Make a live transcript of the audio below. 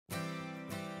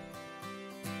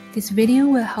This video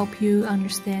will help you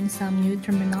understand some new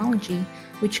terminology,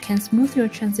 which can smooth your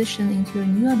transition into a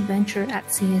new adventure at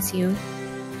CSU.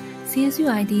 CSU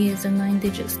ID is a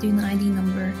 9-digit student ID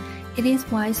number. It is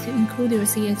wise to include your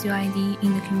CSU ID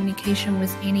in the communication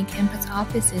with any campus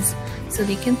offices so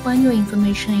they can find your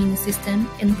information in the system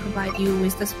and provide you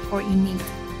with the support you need.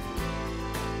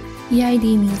 EID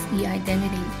means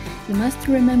e-identity. You must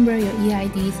remember your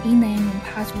EID's e-name and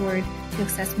password to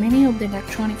access many of the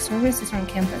electronic services on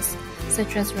campus,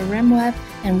 such as your RamWeb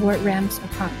and WordRAM's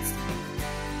accounts.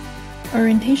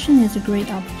 Orientation is a great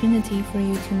opportunity for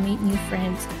you to meet new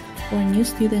friends or new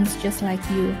students just like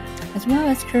you, as well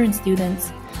as current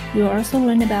students. You will also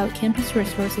learn about campus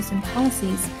resources and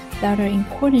policies that are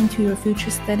important to your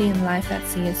future study and life at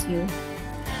CSU.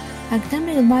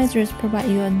 Academic advisors provide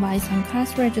you advice on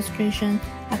class registration,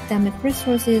 academic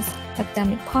resources,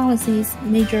 academic policies,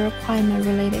 major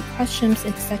requirement-related questions,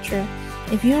 etc.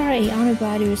 If you are an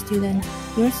undergraduate student,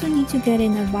 you also need to get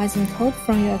an advising code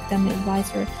from your academic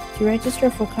advisor to register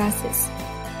for classes.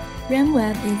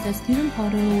 RamWeb is a student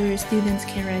portal where students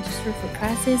can register for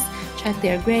classes, check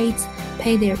their grades,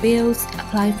 pay their bills,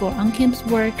 apply for on-campus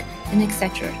work, and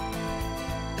etc.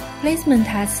 Placement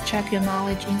tests check your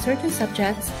knowledge in certain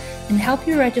subjects and help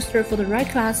you register for the right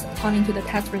class according to the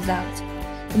test result.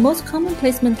 The most common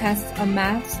placement tests are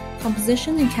maths,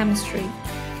 composition, and chemistry.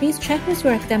 Please check with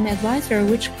your academic advisor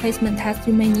which placement test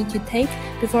you may need to take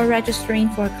before registering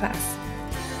for a class.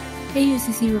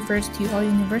 AUCC refers to All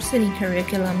University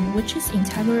Curriculum, which is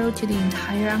integral to the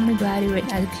entire undergraduate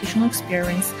educational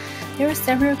experience. There are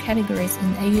several categories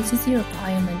in AUCC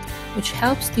requirement, which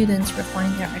help students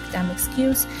refine their academic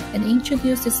skills and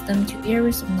introduce them to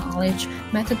areas of knowledge,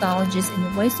 methodologies,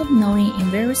 and ways of knowing in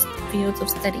various fields of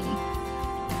study.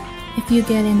 If you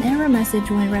get an error message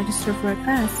when registered for a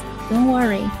class, don't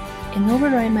worry. An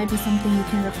override might be something you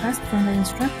can request from the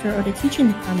instructor or the teaching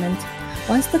department.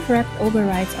 Once the correct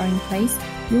overrides are in place,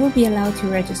 you will be allowed to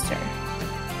register.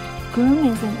 Groom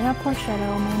is an airport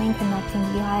shuttle mainly connecting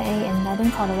EIA and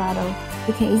Northern Colorado.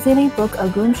 You can easily book a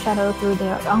Groom shuttle through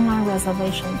their online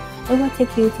reservation. It will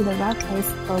take you to the right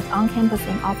place both on campus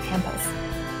and off campus.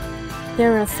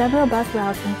 There are several bus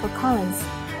routes in Fort Collins.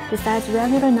 Besides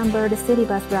regular numbered city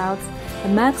bus routes, the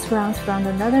MAX runs from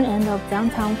the northern end of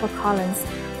downtown Fort Collins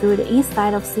through the east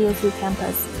side of CSU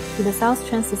campus to the South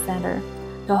Transit Center.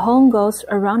 The home goes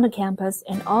around the campus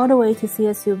and all the way to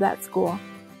CSU Vet School.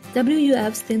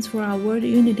 WUF stands for our World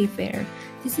Unity Fair.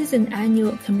 This is an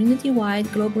annual community-wide,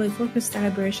 globally focused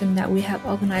celebration that we have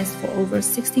organized for over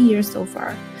 60 years so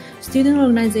far. Student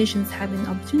organizations have an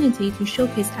opportunity to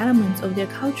showcase elements of their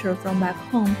culture from back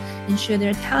home and share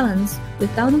their talents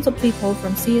with thousands of people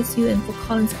from CSU and Fort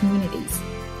Collins communities.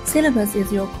 Syllabus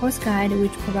is your course guide,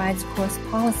 which provides course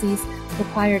policies,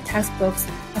 required textbooks,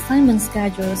 assignment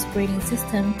schedules, grading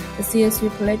system, the CSU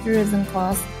plagiarism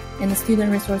clause, and the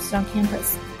student resources on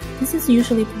campus. This is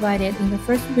usually provided in the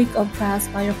first week of class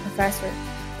by your professor.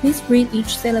 Please read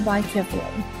each syllabi carefully.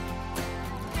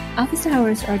 Office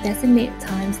hours are designated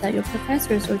times that your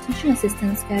professors or teaching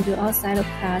assistants schedule outside of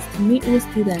class to meet with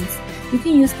students. You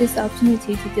can use this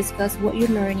opportunity to discuss what you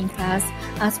learn in class,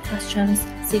 ask questions,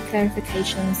 seek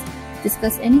clarifications,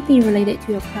 discuss anything related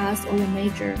to your class or your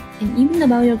major, and even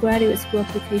about your graduate school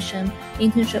application,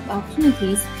 internship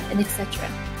opportunities, and etc.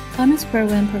 Honors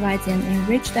Program provides an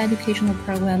enriched educational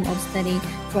program of study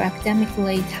for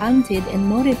academically talented and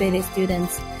motivated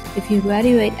students. If you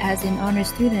graduate as an honors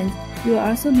student, you will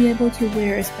also be able to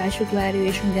wear a special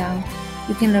graduation gown.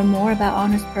 You can learn more about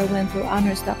Honors Program through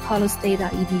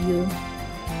international.colostate.edu.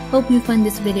 Hope you find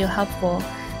this video helpful.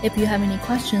 If you have any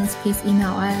questions, please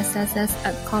email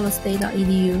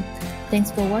isss@colostate.edu.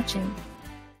 Thanks for watching.